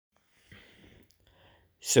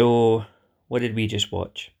So, what did we just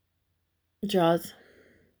watch? Jaws.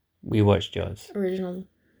 We watched Jaws. Original.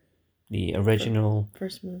 The original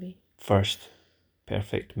First movie. First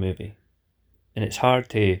perfect movie. And it's hard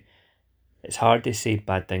to say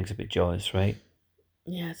bad things about Jaws, right?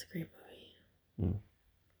 Yeah, it's a great movie.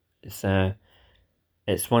 It's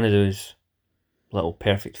one of those little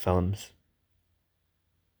perfect films.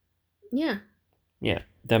 Yeah. Yeah.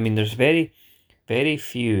 I mean, there's very, very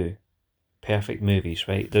few perfect movies,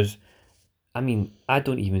 right? I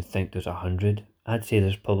don't even think there's 100. I'd say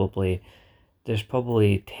there's probably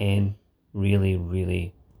 10 really,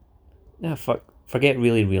 really, forget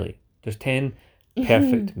really, really. There's 10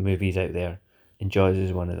 perfect movies out there, and Jaws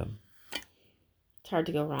is one of them. It's hard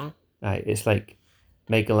to go wrong. It's like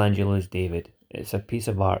Michelangelo's David. It's a piece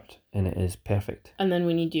of art, and it is perfect. And then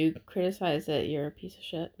when you do criticize it, you're a piece of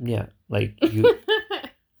shit. Yeah, like you,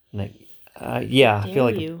 yeah. I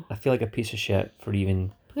feel like a piece of shit for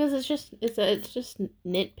even, because it's just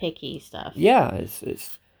nitpicky stuff. Yeah,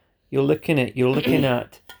 it's you're looking at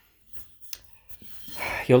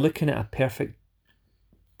a perfect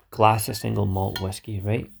glass of single malt whiskey,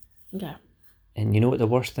 right? Yeah. And you know what the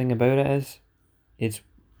worst thing about it is? It's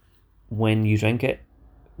when you drink it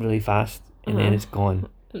really fast and then it's gone.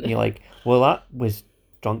 And you're like, well, that was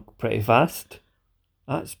drunk pretty fast.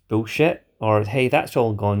 That's bullshit. Or, hey, that's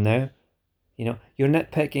all gone now. You know, you're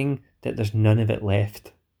nitpicking that there's none of it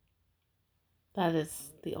left. That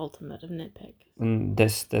is the ultimate of nitpick. And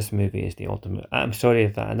this movie is the ultimate. I'm sorry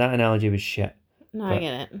if that analogy was shit. No, I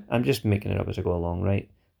get it. I'm just making it up as I go along, right?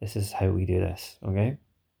 This is how we do this, okay?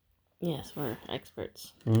 Yes, we're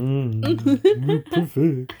experts.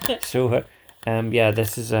 Perfect. So, yeah,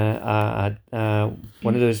 this is one of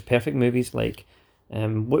those perfect movies. Like,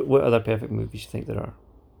 what other perfect movies do you think there are?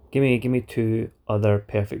 Give me 2 other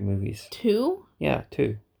perfect movies. 2? Yeah,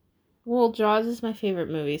 2. Well, Jaws is my favorite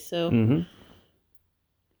movie, so Mm-hmm.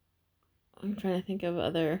 I'm trying to think of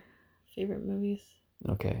other favorite movies.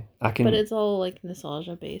 Okay, but it's all like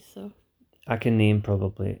nostalgia based, so I can name I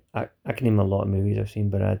can name a lot of movies I've seen,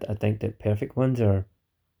 but I think that perfect ones are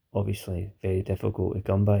obviously very difficult to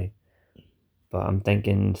come by. But I'm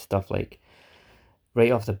thinking stuff like,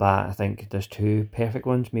 right off the bat, I think there's 2 perfect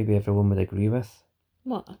ones maybe everyone would agree with.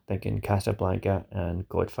 What? Thinking Casablanca and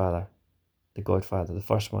Godfather. The Godfather, the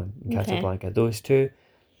first one, and Okay. Casablanca. Those 2,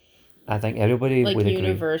 I think everybody like would agree.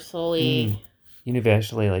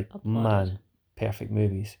 Universally, like, applauded. Man, perfect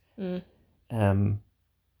movies. But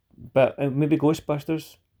maybe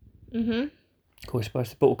Ghostbusters.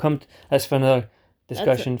 Ghostbusters, but we'll come. That's for another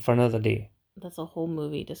discussion for another day. That's a whole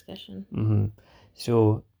movie discussion.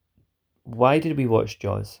 So, why did we watch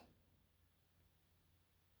Jaws?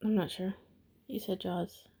 I'm not sure. You said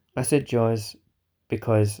Jaws. I said Jaws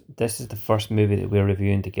because this is the first movie that we're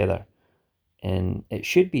reviewing together, and it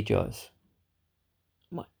should be Jaws.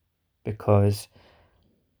 What? Because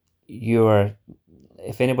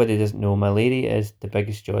if anybody doesn't know, my lady is the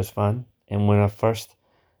biggest Jaws fan, and when I first,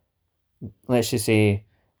 let's just say,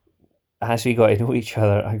 as we got to know each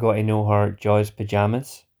other, I got to know her Jaws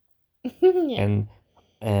pajamas. Yeah.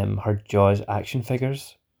 And her Jaws action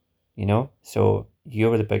figures, you know? So you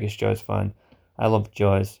were the biggest Jaws fan. I love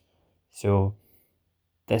Jaws. So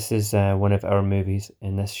this is one of our movies,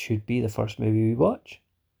 and this should be the first movie we watch.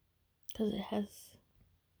 Because it has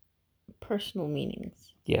personal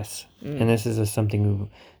meanings. Yes. And this is something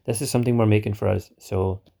we're making for us.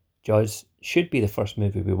 So Jaws should be the first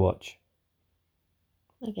movie we watch.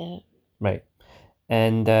 I get it. Right.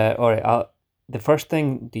 And alright, the first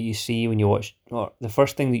thing that you see when you watch, or the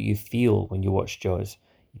first thing that you feel when you watch Jaws,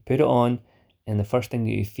 you put it on, and the first thing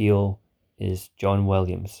that you feel is John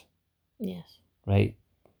Williams. Yes. Right?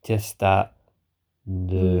 Just that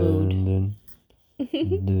mood.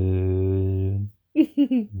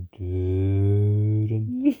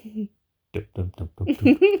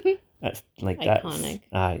 That's like iconic.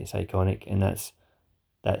 It's iconic, and that's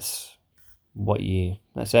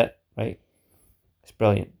it, right? It's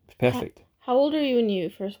brilliant. It's perfect. How old are you when you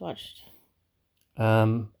first watched?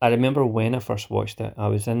 I remember when I first watched it. I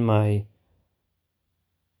was in my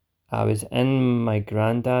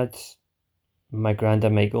granddad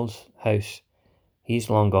Michael's house. He's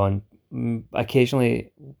long gone.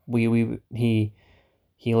 Occasionally, he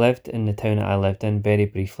lived in the town that I lived in very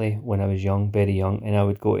briefly when I was very young, and I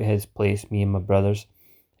would go to his place, me and my brothers.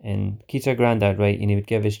 And he's our granddad, right? And he would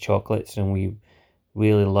give us chocolates, and we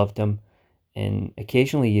really loved him. And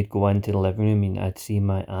occasionally, you'd go into the living room, and I'd see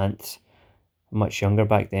my aunts, much younger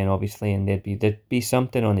back then, obviously, and there'd be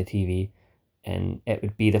something on the TV, and it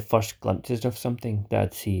would be the first glimpses of something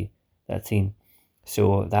that I'd seen.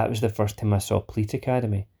 So that was the first time I saw Police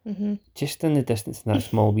Academy, Mm-hmm. Just in the distance in that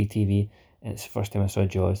small wee TV, and it's the first time I saw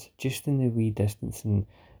Jaws. Just in the wee distance,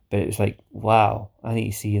 but it was like, wow, I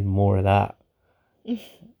need to see more of that. When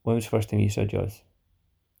was the first time you saw Jaws?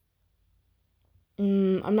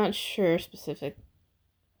 I'm not sure specifically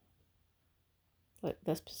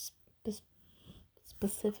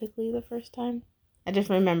the first time. I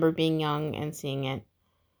just remember being young and seeing it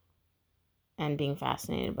and being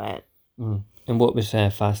fascinated by it. And what was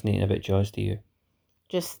fascinating about Jaws to you?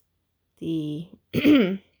 Just the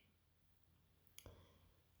I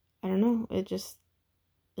don't know.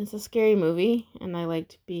 It's a scary movie, and I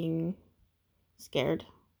liked being scared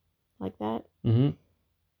like that. Mm-hmm.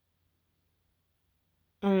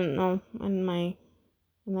 I don't know. When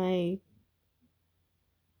I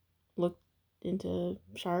looked into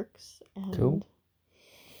sharks and Cool.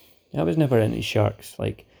 I was never into sharks,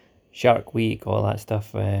 like Shark Week, all that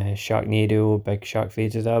stuff, Sharknado, big shark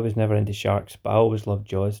phases. I was never into sharks, but I always loved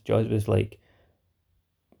Jaws. Jaws was like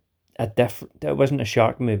it wasn't a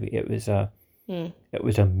shark movie, it was a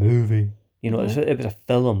movie. You know, it was a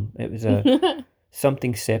film. It was a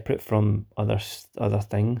something separate from other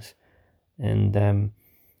things. And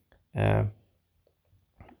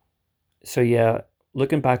so yeah,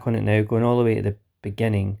 looking back on it now, going all the way to the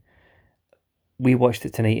beginning, we watched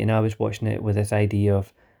it tonight, and I was watching it with this idea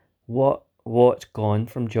of what's gone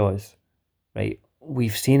from Jaws, right?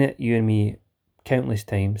 We've seen it, you and me, countless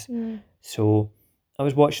times. So I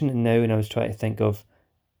was watching it now, and I was trying to think of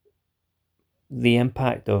the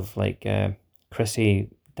impact of like Chrissy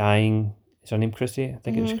dying. Is her name Chrissy? I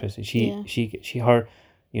think it was Chrissy. Her,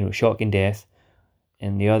 shocking death,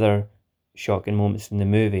 and the other shocking moments in the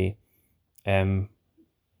movie.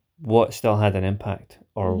 What still had an impact,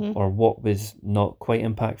 or what was not quite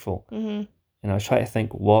impactful. And I was trying to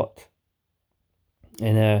think what.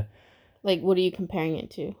 And like, what are you comparing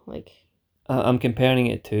it to? Like, I'm comparing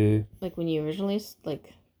it to like when you originally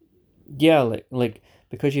like. Yeah, like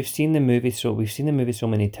because we've seen the movie so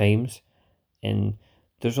many times, and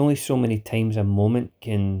there's only so many times a moment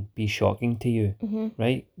can be shocking to you,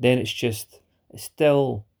 right? Then it's just a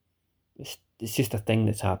thing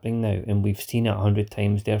that's happening now, and we've seen it 100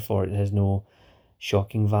 times. Therefore, it has no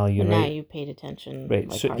shocking value, But right? now you paid attention, right?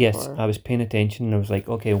 like, So hardcore. yes, I was paying attention, and I was like,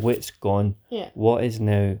 okay, what's gone? Yeah. What is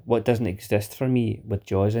now? What doesn't exist for me with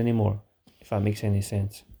Jaws anymore? If that makes any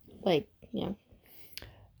sense. Like, yeah.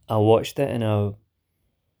 I watched it, and I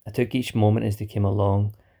took each moment as they came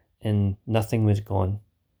along, and nothing was gone.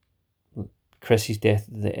 Chrissy's death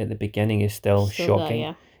at the beginning is still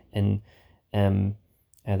shocking, and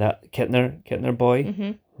that Kittner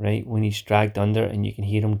boy, right, when he's dragged under and you can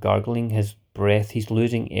hear him gargling his breath, he's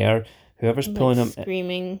losing air. Whoever's pulling him,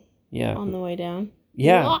 screaming, on the way down.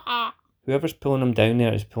 Yeah, whoever's pulling him down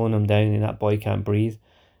there is pulling him down, and that boy can't breathe.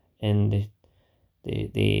 And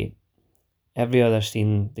the every other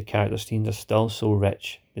scene, the character scenes are still so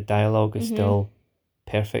rich. The dialogue is still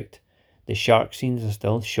perfect. The shark scenes are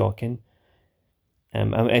still shocking.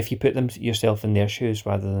 If you put yourself in their shoes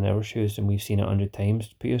rather than our shoes, and we've seen it 100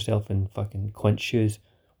 times, put yourself in fucking Quint's shoes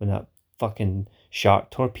when that fucking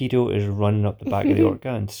shark torpedo is running up the back of the orca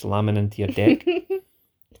and slamming into your deck.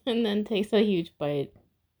 And then takes a huge bite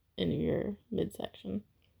into your midsection.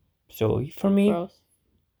 So for me,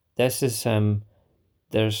 this is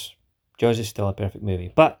Jaws is still a perfect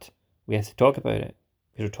movie, but we have to talk about it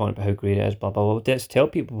because we're talking about how great it is. Blah blah blah. Let's tell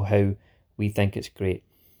people how we think it's great,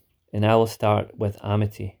 and I will start with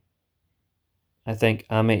Amity. I think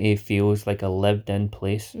Amity feels like a lived-in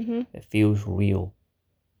place. It feels real.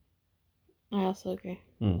 I also agree.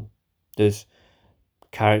 There's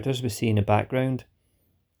characters we see in the background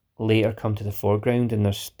later come to the foreground, and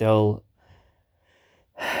they're still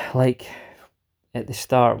like at the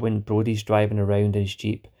start when Brody's driving around in his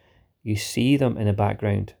Jeep. You see them in the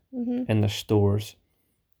background in their stores.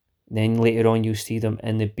 Then later on, you see them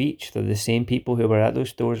in the beach. They're the same people who were at those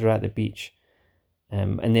stores are at the beach,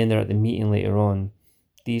 and then they're at the meeting later on.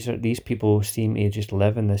 These people seem to just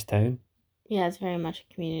live in this town. Yeah, it's very much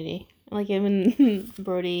a community. Like when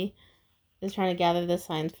Brody is trying to gather the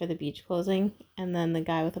signs for the beach closing, and then the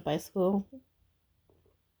guy with the bicycle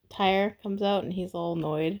tire comes out, and he's all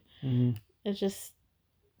annoyed. It's just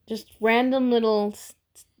random little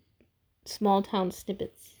small town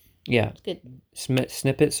snippets. Yeah, it's good.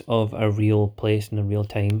 Snippets of a real place and a real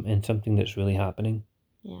time and something that's really happening.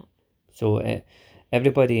 Yeah. So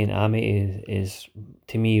everybody in Amity is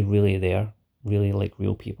to me really there, really like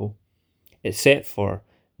real people. Except for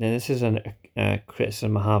now, this is a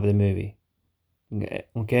criticism I have of the movie.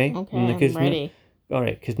 Okay. I'm ready. All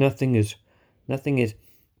right, because nothing is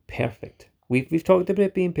perfect. We've talked about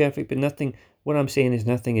it being perfect, but nothing. What I'm saying is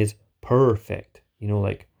nothing is perfect. You know,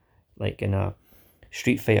 like like in a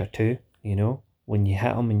Street Fighter 2, you know, when you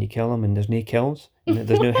hit them and you kill them and there's no kills and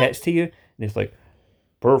there's no hits to you, and it's like,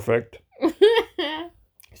 perfect.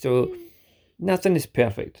 So nothing is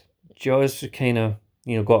perfect. Jaws kind of,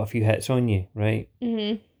 you know, got a few hits on you, right?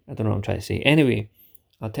 Mm-hmm. I don't know what I'm trying to say. Anyway,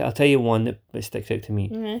 I'll tell you one that sticks out to me,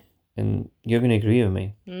 Okay. and you're going to agree with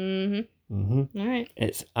me. Mm-hmm. All right.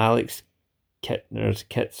 It's Alex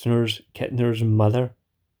Kittner's mother.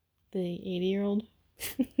 The 80-year-old.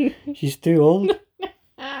 She's too old.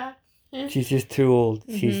 She's just too old.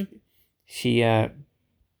 Mm-hmm.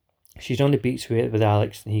 She's on the beach with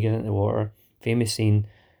Alex, and he gets into the water. Famous scene.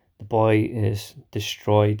 The boy is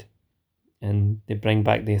destroyed, and they bring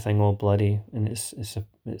back the thing all bloody, and it's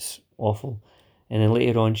awful. And then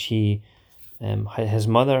later on, his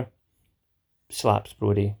mother slaps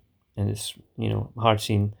Brody, and it's, you know, a hard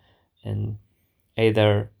scene, and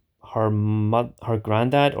either her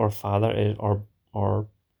granddad or father or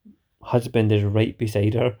husband is right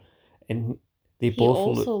beside her, and they He both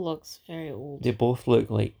also looks very old. they both look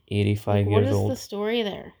like 85 What years is old. the story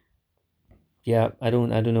there? Yeah, I don't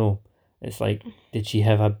know. It's like, did she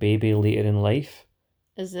have a baby later in life?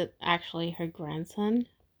 Is it actually her grandson?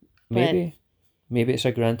 Maybe it's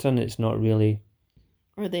her grandson. It's not really.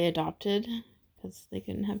 Or they adopted because they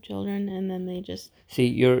couldn't have children, and then they just. See,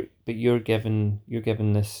 you're given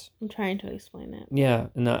this. I'm trying to explain it. Yeah,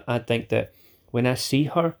 and I think that when I see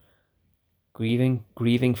her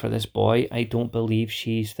grieving for this boy, I don't believe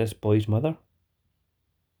she's this boy's mother.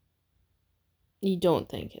 You don't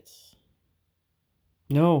think it's.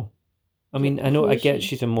 No, I mean, I know, I get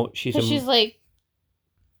she's like,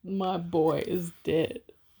 my boy is dead.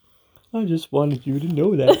 I just wanted you to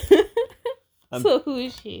know that. So who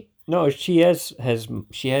is she? No, she is his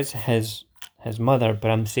mother,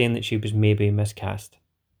 but I'm saying that she was maybe miscast.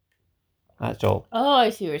 That's all. Oh, I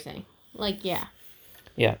see what you're saying. Like, yeah.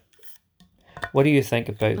 Yeah. What do you think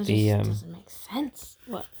about It the just doesn't make sense.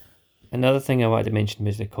 What? Another thing I wanted to mention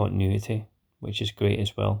was the continuity, which is great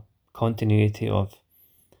as well. Continuity of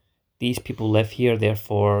these people live here,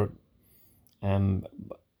 therefore,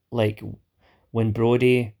 like when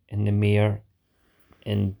Brody and the mayor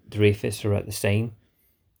and Dreyfus are at the sign,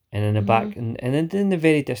 and in the back, and then in the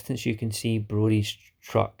very distance you can see Brody's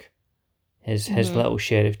truck, his little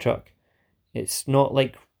sheriff truck. It's not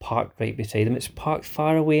like parked right beside him. It's parked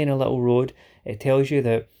far away in a little road. It tells you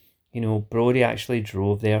that, you know, Brody actually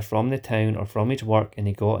drove there from the town or from his work, and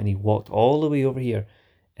he walked all the way over here,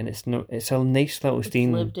 and it's a nice little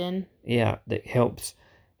scene. Lived in. Yeah, that helps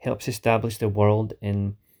establish the world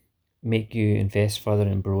and make you invest further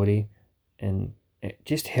in Brody, and it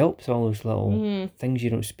just helps all those little things you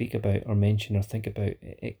don't speak about or mention or think about.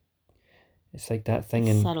 It's like that thing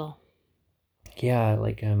in subtle. Yeah,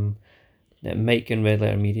 like that Mike in Red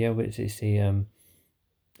Letter Media. What does it say? You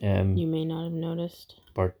may not have noticed.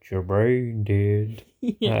 But your brain did.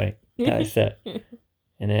 Yeah. Right, that's it.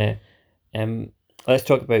 And let's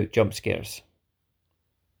talk about jump scares.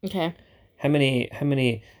 Okay. How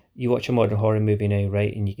many you watch a modern horror movie now,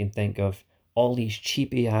 right, and you can think of all these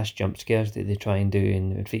cheapy ass jump scares that they try and do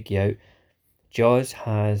and freak you out. Jaws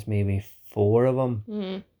has maybe 4 of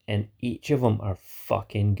them, and each of them are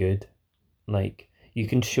fucking good. Like, you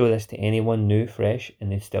can show this to anyone new, fresh,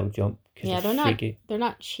 and they still jump. Yeah, they're freaky. They're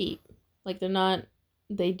not cheap. Like, they're not.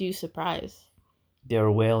 They do surprise.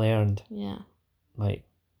 They're well earned. Yeah. Like,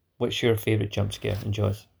 what's your favorite jump scare in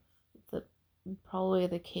Jaws? Probably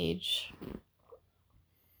the cage.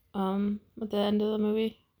 At the end of the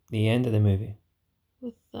movie. The end of the movie.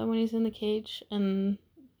 With when he's in the cage and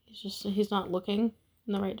he's not looking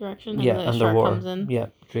in the right direction. And yeah, the underwater. Shark comes in. Yeah,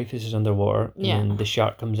 Dreyfus is underwater, and then the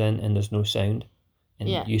shark comes in, and there's no sound, and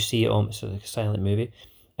you see it almost like a silent movie.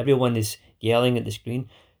 Everyone is yelling at the screen,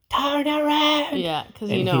 "Turn around!" Yeah,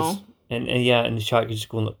 because you know. And the shark is just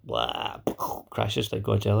going like blah, crashes like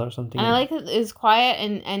Godzilla or something. And I like that it's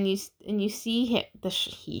quiet, and you see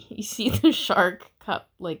you see the shark cup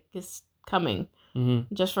like is coming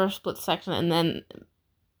just for a split section,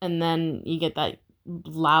 and then you get that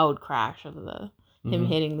loud crash of him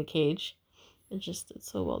hitting the cage. It's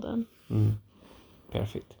so well done.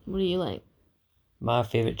 Perfect. What do you like? My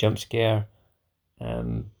favorite jump scare,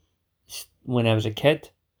 when I was a kid.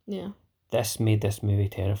 Yeah. This made this movie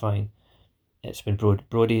terrifying. It's when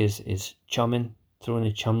Brody is chumming, throwing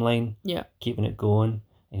the chum line, keeping it going,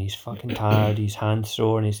 and he's fucking tired, his hand's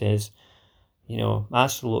sore, and he says, you know,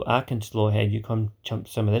 I can slow ahead, you come chump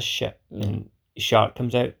some of this shit. And the shark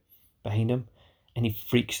comes out behind him, and he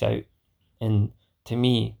freaks out. And to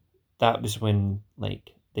me, that was when,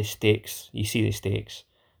 like, the stakes, you see the stakes.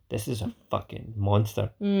 This is a fucking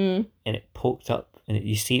monster. And it poked up, and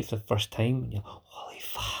you see it for the first time, and you're like, holy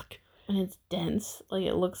fuck. And it's dense. Like,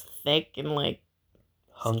 it looks thick and, like,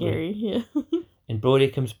 Hungry. scary. Yeah. And Brody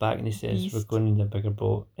comes back and he says, Beast. we're going in a bigger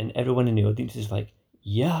boat. And everyone in the audience is like,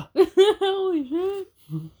 yeah. Holy shit.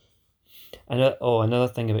 And another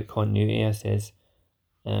thing about continuity, I says,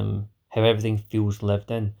 how everything feels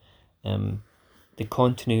lived in. The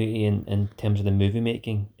continuity in terms of the movie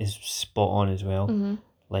making is spot on as well. Mm-hmm.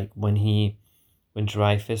 Like when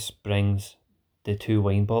Dreyfus brings the 2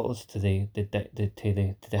 wine bottles to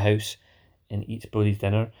the house and eats Brody's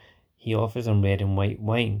dinner, he offers him red and white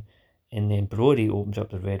wine, and then Brody opens up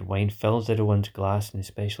the red wine, fills everyone's glass, and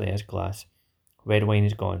especially his glass. Red wine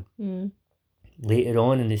is gone. Mm. Later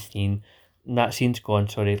on in the scene, that scene's gone.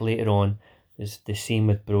 Sorry, later on, there's the scene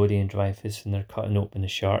with Brody and Dreyfus, and they're cutting open the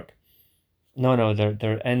shark. No,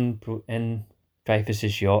 they're in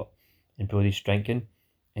Dreyfus's yacht, and Brody's drinking,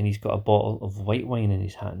 and he's got a bottle of white wine in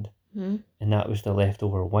his hand, Mm-hmm. and that was the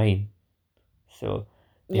leftover wine. So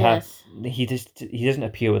Yes. he doesn't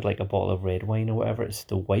appear with like a bottle of red wine or whatever. It's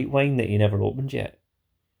the white wine that he never opened yet.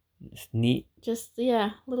 It's neat, Just,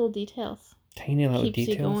 yeah, little details. tiny little Keeps you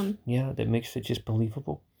details. going. Yeah, that makes it just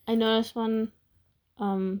believable. I noticed one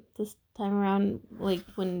this time around, like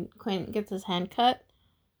when Quint gets his hand cut,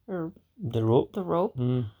 or The rope. the rope,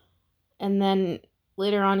 Mm. and then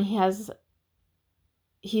later on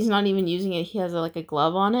he's not even using it. He has like a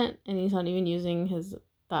glove on it, and he's not even using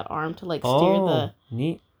that arm to like steer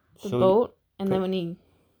Neat. the So, boat. And then when he,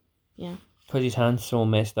 because his hand's so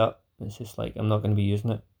messed up, it's just like, I'm not going to be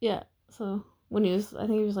using it. yeah, so when I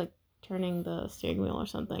think he was like turning the steering wheel or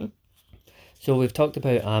something. So we've talked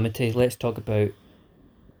about Amity. Let's talk about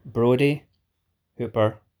Brody,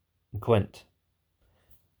 Hooper, and Quint.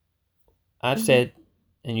 I've Mhm. said,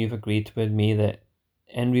 and you've agreed with me, that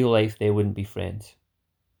in real life they wouldn't be friends.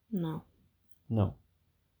 No. No.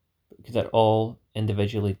 Because they're all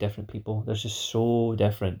individually different people. They're just so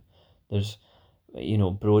different. There's,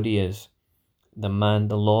 Brody is the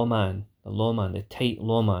lawman, the tight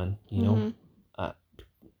lawman, Mhm.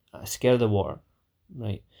 scared of the water,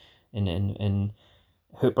 right? And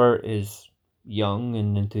Hooper is young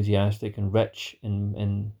and enthusiastic and rich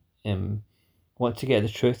and wants to get the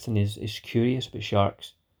truth and is curious about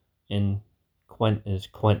sharks. And Quint is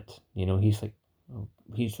Quint,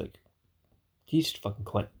 he's fucking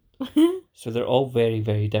Quint. So they're all very,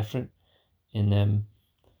 very different, and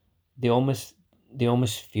they almost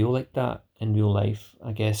feel like that in real life.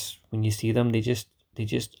 I guess when you see them, they just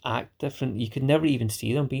act different. You could never even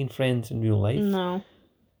see them being friends in real life. No.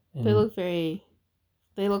 And,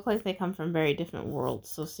 They look like they come from very different worlds,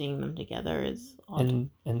 so seeing them together is odd.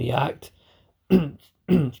 and they act,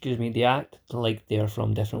 excuse me, they act like they're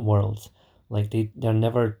from different worlds. Like they're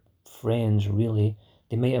never friends really.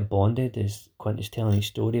 They might have bonded, as Quint is telling his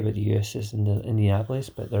story about the USS in the Indianapolis,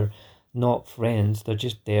 but they're not friends. They're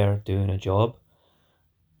just there doing a job.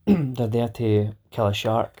 They're there to kill a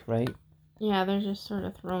shark, right? Yeah, they're just sort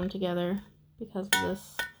of thrown together because of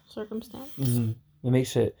this circumstance. Mm-hmm. It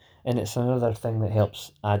makes it, and it's another thing that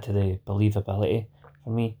helps add to the believability for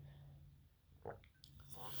me.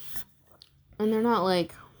 And they're not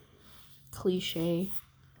like cliche.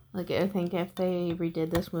 Like, I think if they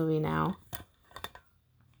redid this movie now,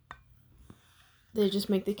 they just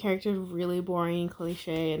make the characters really boring and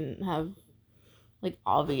cliche and have like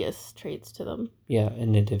obvious traits to them. Yeah,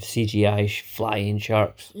 and they'd have CGI flying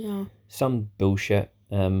sharks. Yeah. Some bullshit.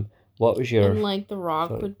 What was your... And like The Rock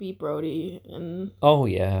would be Brody, and oh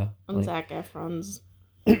yeah, and Zac Efron's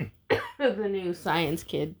the new science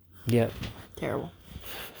kid. Yeah. Terrible.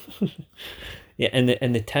 Yeah,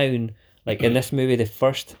 in the town, like in this movie, the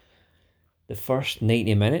first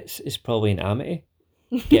 90 minutes is probably in Amity,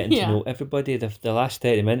 getting to know everybody. The last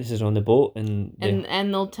 30 minutes is on the boat, and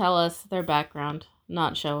they'll tell us their background,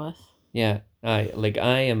 not show us. Yeah, I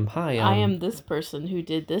am this person who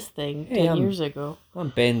did this thing 10 years ago. I'm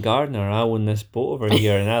Ben Gardner. I own this boat over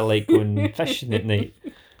here, and I like going fishing at night.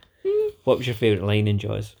 What was your favourite line in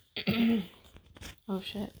Jaws? Oh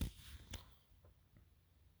shit.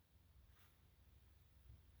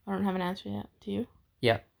 I don't have an answer yet. Do you?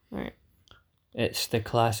 Yeah. Alright. It's the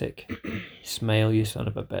classic, smile you son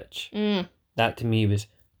of a bitch. That to me was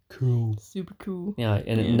cool. Super cool. Yeah,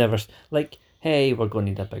 and it never, like, hey, we're going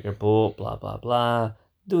to need a bigger boat, blah, blah, blah.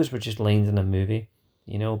 Those were just lines in a movie,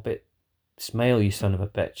 but smile you son of a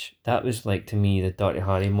bitch. That was, like, to me, the Dirty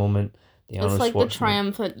Harry moment. It's like the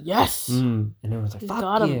triumphant, yes! And everyone's like,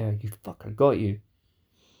 fuck yeah, you fucker, got you.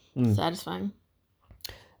 Satisfying.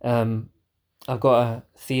 I've got a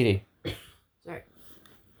theory. Sorry.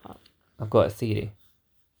 I've got a theory.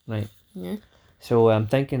 Right. Yeah. So I'm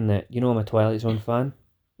thinking that, I'm a Twilight Zone fan.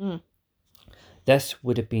 This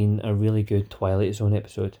would have been a really good Twilight Zone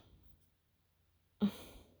episode.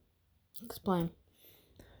 Explain.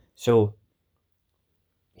 So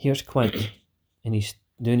here's Quint, and he's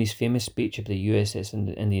doing his famous speech of the USS in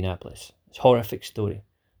Indianapolis. It's a horrific story,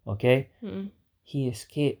 okay? Mm. He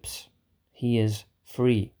escapes. He is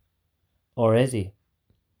free. Or is he?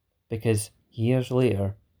 Because years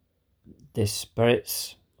later, the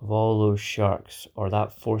spirits of all those sharks, or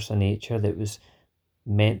that force of nature that was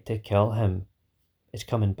meant to kill him, is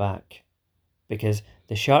coming back. Because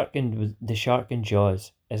the shark in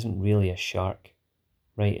Jaws isn't really a shark,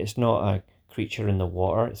 right? It's not a creature in the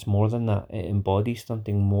water. It's more than that. It embodies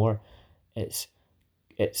something more. It's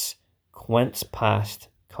Quint's past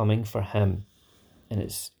coming for him, and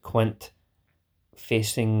it's Quint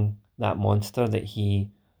facing that monster that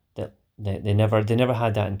they never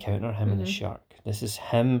had that encounter, him and the shark. This is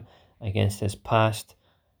him against his past,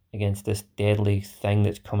 against this deadly thing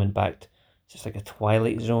that's coming back. It's just like a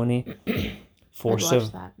Twilight Zone force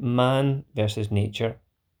of man versus nature.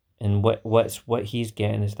 And what he's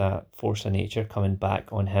getting is that force of nature coming back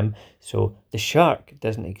on him. So the shark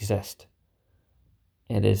doesn't exist.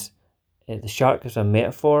 The shark is a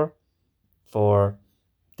metaphor for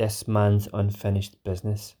this man's unfinished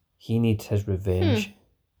business. He needs his revenge,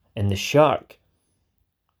 and the shark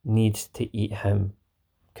needs to eat him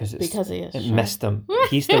because it missed him.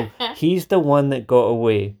 He's the one that got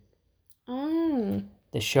away. Oh.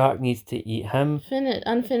 The shark needs to eat him.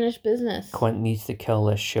 Unfinished business. Quint needs to kill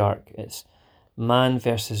this shark. It's man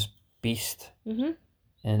versus beast. Mm-hmm.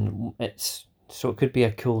 And so it could be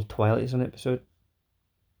a cool Twilight Zone episode.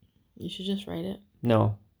 You should just write it.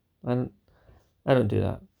 No, I don't do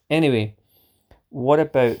that. Anyway, what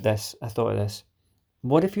about this? I thought of this.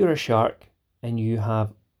 What if you're a shark and you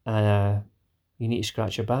need to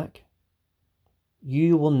scratch your back?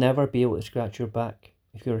 You will never be able to scratch your back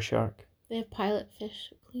if you're a shark. They have pilot fish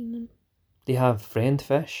that clean them. They have friend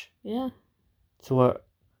fish. Yeah. So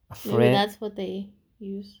a friend. Maybe that's what they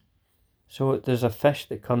use. So there's a fish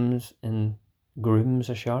that comes and grooms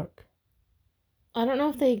a shark. I don't know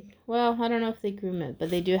if they groom it, but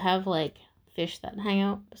they do have like fish that hang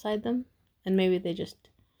out beside them, and maybe they just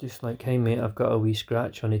like, hey mate, I've got a wee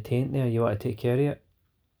scratch on the taint there. You want to take care of it?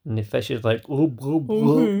 And the fish is like, oh, blah,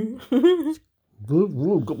 blah. Blah,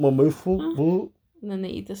 blah, got my mouth full. Blah. And then they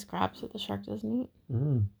eat the scraps that the shark doesn't eat.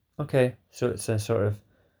 Okay, so it's a sort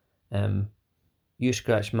of, you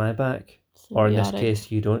scratch my back, or in this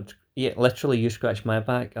case, you don't. Yeah, literally, you scratch my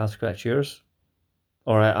back, I'll scratch yours,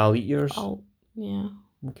 or I'll eat yours. Oh, yeah.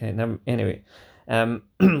 Okay. Anyway,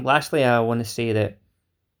 lastly, I want to say that,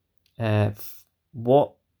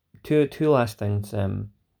 two last things.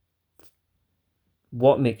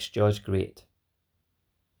 What makes Jaws great?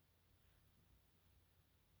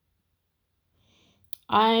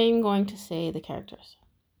 I'm going to say the characters.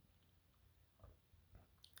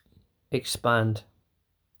 Expand.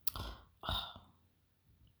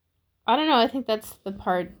 I don't know. I think that's the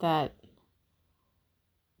part that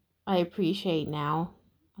I appreciate now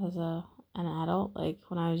as an adult. Like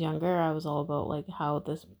when I was younger, I was all about like how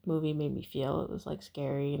this movie made me feel. It was like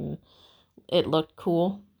scary and it looked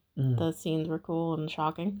cool. The scenes were cool and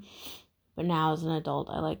shocking. But now as an adult,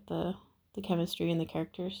 I like the chemistry and the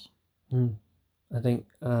characters. I think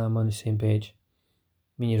I'm on the same page.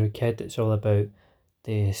 When you're a kid, it's all about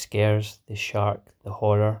the scares, the shark, the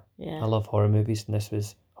horror. Yeah. I love horror movies, and this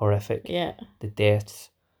was horrific. Yeah. The deaths,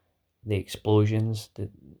 the explosions.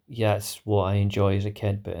 It's what I enjoy as a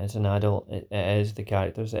kid, but as an adult, it is the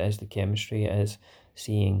characters, it is the chemistry, it is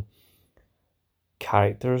seeing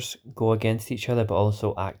characters go against each other, but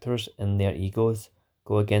also actors and their egos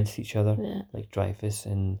go against each other. Yeah. Like Dreyfuss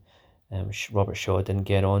and Robert Shaw didn't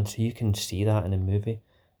get on, so you can see that in a movie,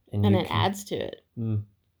 and it adds to it.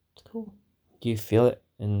 It's cool. You feel it,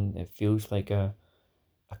 and it feels like a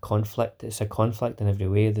conflict. It's a conflict in every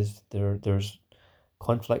way. There's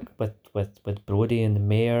conflict with Brody and the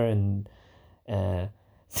mayor and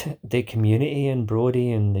the community and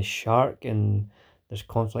Brody and the shark, and there's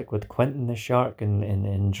conflict with Quentin the shark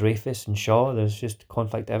and Dreyfuss and Shaw. There's just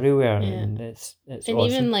conflict everywhere, and it's and awesome.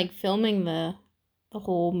 Even like filming the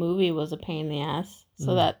whole movie was a pain in the ass.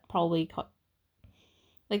 So that probably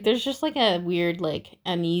like there's just like a weird like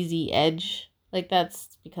uneasy edge. Like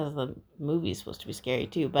that's because the movie's supposed to be scary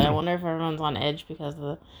too. But I wonder if everyone's on edge because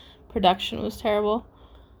the production was terrible.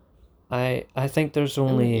 I think there's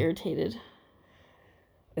only I'm irritated.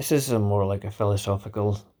 This is more like a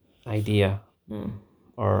philosophical idea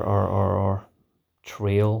or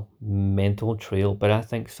mental trail. But I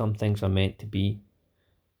think some things are meant to be.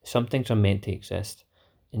 Some things are meant to exist,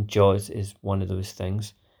 and Jaws is one of those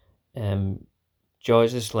things.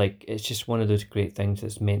 Jaws is like, it's just one of those great things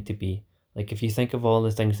that's meant to be. Like, if you think of all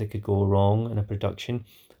the things that could go wrong in a production,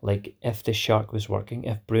 like if the shark was working,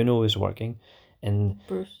 if Bruno was working, and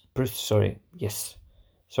Bruce. Sorry, yes,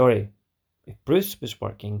 sorry, if Bruce was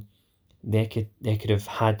working, they could have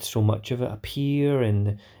had so much of it appear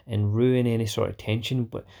and ruin any sort of tension.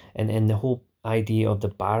 But and the whole idea of the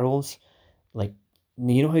barrels, like,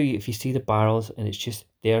 you know how if you see the barrels and it's just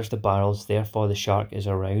there's the barrels, therefore the shark is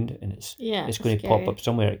around and it's Yeah, it's going to pop up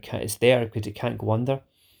somewhere. It's there because it can't go under.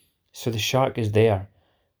 So the shark is there,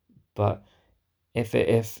 but if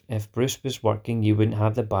Bruce was working, you wouldn't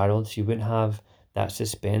have the barrels, you wouldn't have that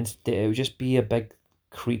suspense. It would just be a big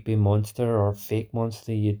creepy monster or fake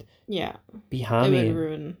monster. You'd Yeah, be it hammy. would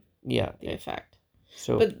ruin Yeah. the effect.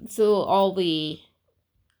 So But still, all the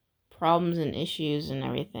problems and issues and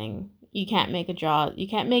everything, you can't make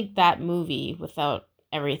that movie without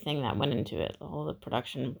everything that went into it, all the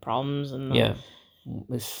production problems and the yeah,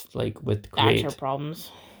 it's like actor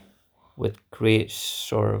problems. with great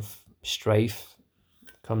sort of strife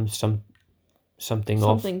comes something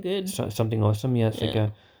good. something awesome. Yeah, it's like Yeah.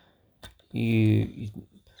 you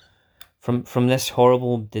from this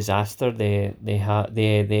horrible disaster they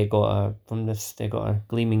got a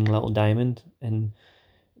gleaming little diamond, and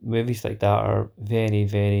movies like that are very,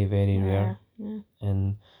 very, very rare. Yeah.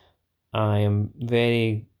 And I am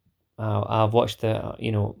very I've watched it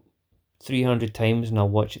 300 times, and I'll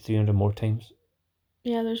watch it 300 more times.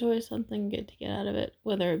 Yeah, there's always something good to get out of it,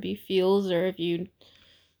 whether it be feels or if you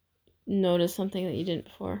notice something that you didn't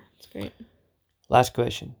before. It's great. Last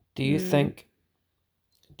question. Do you think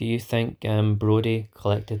Brody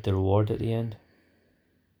collected the reward at the end?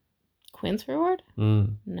 Quint's reward?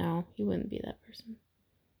 Mm. No, he wouldn't be that person.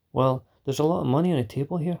 Well, there's a lot of money on the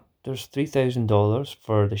table here. There's $3,000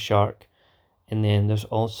 for the shark, and then there's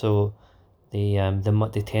also the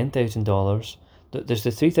 $10,000. There's the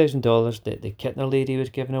 $3,000 that the Kittner lady was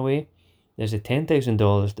giving away. There's the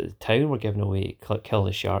 $10,000 that the town were giving away to kill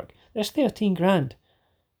the shark. There's 13 grand.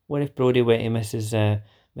 What if Brody went to Mrs.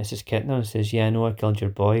 Kittner and says, "Yeah, I know I killed your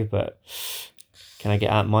boy, but can I get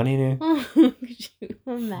that money now?" Could you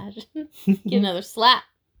imagine? Get another slap.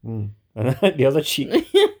 The other cheek.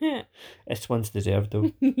 This one's deserved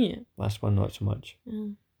though. Yeah. Last one, not so much. Yeah.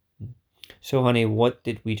 So, honey, what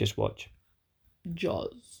did we just watch?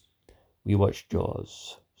 Jaws. We watched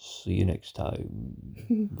Jaws. See you next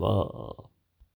time. Bye.